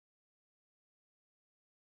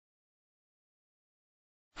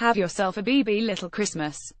Have yourself a BB little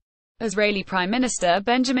Christmas. Israeli Prime Minister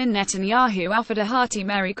Benjamin Netanyahu offered a hearty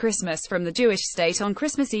Merry Christmas from the Jewish state on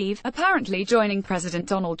Christmas Eve, apparently joining President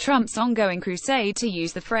Donald Trump's ongoing crusade to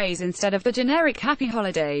use the phrase instead of the generic Happy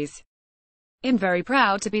Holidays. "I'm very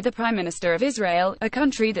proud to be the Prime Minister of Israel, a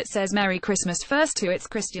country that says Merry Christmas first to its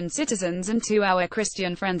Christian citizens and to our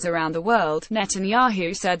Christian friends around the world,"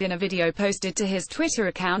 Netanyahu said in a video posted to his Twitter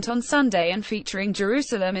account on Sunday and featuring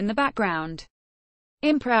Jerusalem in the background.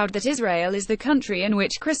 "I'm proud that Israel is the country in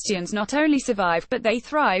which Christians not only survive but they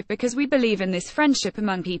thrive because we believe in this friendship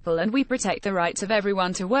among people and we protect the rights of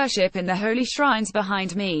everyone to worship in the holy shrines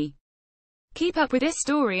behind me. Keep up with this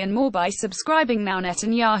story and more by subscribing now."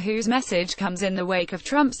 Netanyahu's message comes in the wake of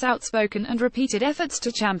Trump's outspoken and repeated efforts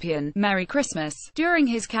to champion Merry Christmas. During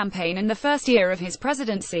his campaign in the first year of his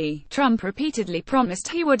presidency, Trump repeatedly promised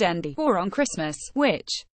he would end the war on Christmas,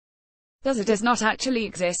 which does not actually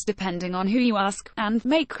exist depending on who you ask, and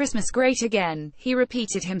make Christmas great again. He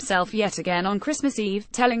repeated himself yet again on Christmas Eve,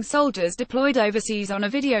 telling soldiers deployed overseas on a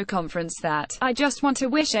video conference that, "I just want to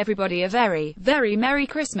wish everybody a very, very Merry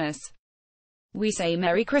Christmas. We say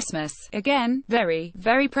Merry Christmas, again, very,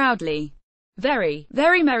 very proudly. Very,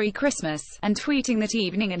 very Merry Christmas," and tweeting that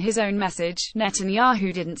evening in his own message,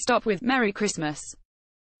 Netanyahu didn't stop with Merry Christmas.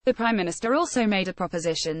 The Prime Minister also made a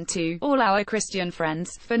proposition to all our Christian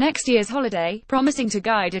friends for next year's holiday, promising to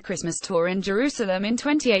guide a Christmas tour in Jerusalem in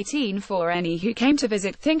 2018 for any who came to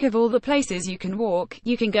visit. "Think of all the places you can walk.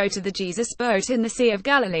 You can go to the Jesus boat in the Sea of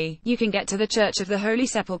Galilee. You can get to the Church of the Holy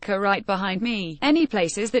Sepulchre right behind me. Any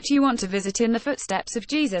places that you want to visit in the footsteps of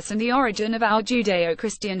Jesus and the origin of our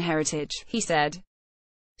Judeo-Christian heritage," he said.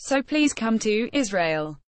 "So please come to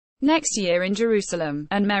Israel next year in Jerusalem,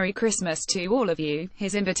 and Merry Christmas to all of you."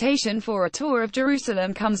 His invitation for a tour of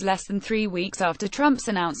Jerusalem comes less than 3 weeks after Trump's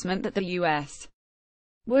announcement that the U.S.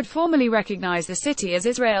 would formally recognize the city as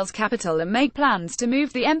Israel's capital and make plans to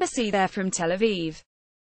move the embassy there from Tel Aviv.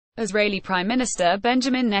 Israeli Prime Minister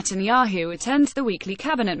Benjamin Netanyahu attends the weekly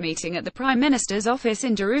cabinet meeting at the Prime Minister's office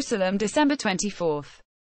in Jerusalem December 24.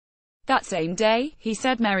 That same day, he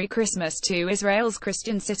said Merry Christmas to Israel's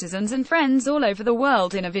Christian citizens and friends all over the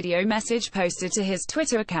world in a video message posted to his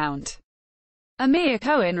Twitter account. Amir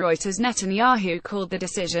Cohen Reuters. Netanyahu called the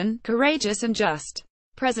decision courageous and just.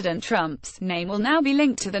 President Trump's name will now be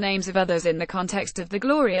linked to the names of others in the context of the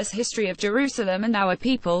glorious history of Jerusalem and our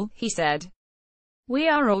people, he said. "We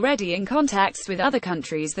are already in contacts with other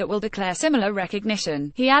countries that will declare similar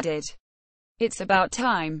recognition," he added. "It's about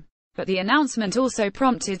time." But the announcement also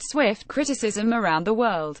prompted swift criticism around the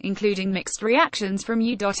world, including mixed reactions from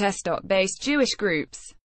U.S.-based Jewish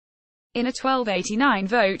groups. In a 1289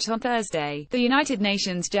 vote on Thursday, the United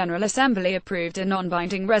Nations General Assembly approved a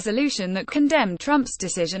non-binding resolution that condemned Trump's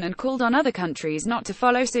decision and called on other countries not to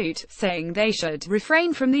follow suit, saying they should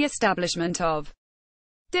refrain from the establishment of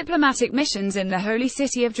diplomatic missions in the holy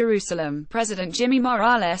city of Jerusalem. President Jimmy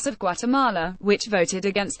Morales of Guatemala, which voted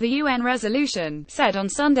against the UN resolution, said on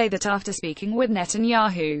Sunday that after speaking with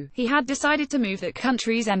Netanyahu, he had decided to move that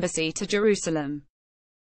country's embassy to Jerusalem.